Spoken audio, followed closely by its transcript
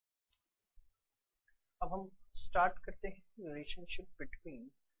अब हम स्टार्ट करते हैं relationship between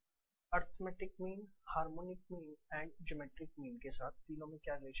arithmetic mean, harmonic mean and geometric mean के साथ। तीनों में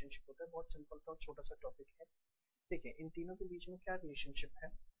क्या रिलेशनशिप होता है, बहुत सिंपल सा और छोटा सा टॉपिक है। देखिए इन तीनों के बीच में क्या रिलेशनशिप है।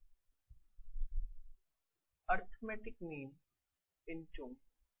 Arithmetic mean into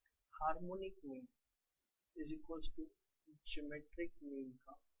harmonic mean is equals to geometric mean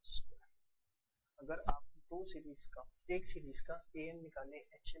का स्क्वायर। अगर आप दो सीरीज का, एक सीरीज का am निकाले,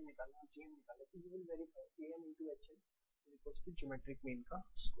 hm निकाले और gm निकाले तो you will verify am into hm is equals to geometric mean का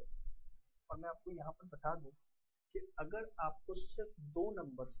स्क्वायर। और मैं आपको यहाँ पर बता दूं कि अगर आपको सिर्फ दो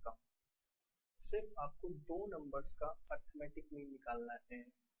नंबर्स का अर्थमेटिक मीन निकालना है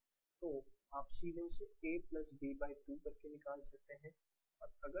तो आप सीधे उसे a प्लस बी बाई 2 करके निकाल सकते हैं। और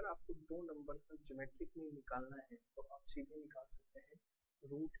अगर आपको दो नंबर का ज्योमेट्रिक मीन निकालना है तो आप सीधे निकाल सकते हैं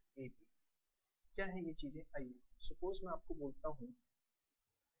रूट ए बी। क्या है ये चीजें, आइए सपोज मैं आपको बोलता हूँ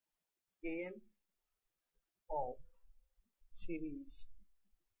am of series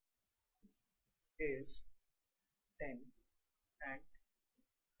is 10 and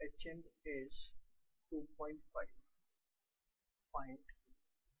hm is 2.5, find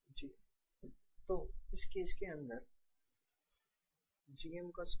gm। तो इस केस के अंदर gm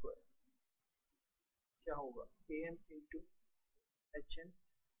का स्क्वायर क्या होगा, am इंटू hm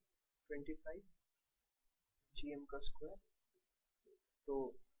 25 gm का स्क्वायर। तो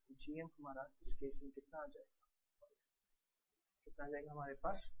gm हमारा इस केस में कितना आ जाएगा, हमारे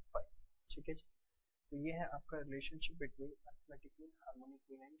पास 5। ठीक है जी। तो ये है आपका relationship between arithmetic mean, harmonic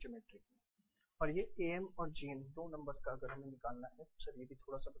mean and geometric mean. और ये am और gm दो नंबर्स का अगर हमें निकालना है, सर ये भी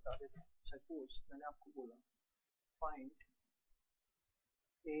थोड़ा सा बता देते हैं। सपोज मैंने आपको बोला find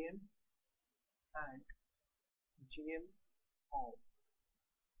am and gm of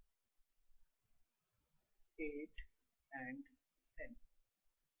 8 and 10।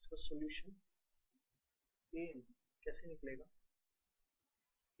 इसका सॉल्यूशन am कैसे निकलेगा,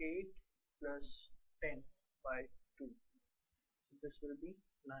 8 plus 10 by 2, this will be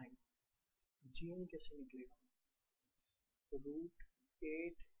 9। gm कैसे निकलेगा, रूट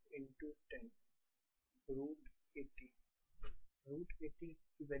 8 into 10 रूट 80। रूट 80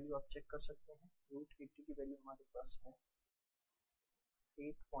 की वैल्यू आप चेक कर सकते हैं। रूट 80 की वैल्यू हमारे पास है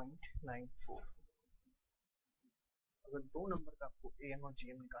 8.94। अगर दो नंबर का आपको am और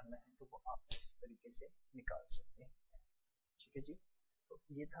gm निकालना है तो वो आप इस तरीके से निकाल सकते हैं। ठीक है जी। तो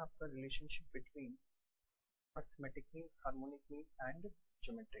ये था आपका relationship between arithmetic mean, harmonic mean and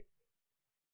geometric.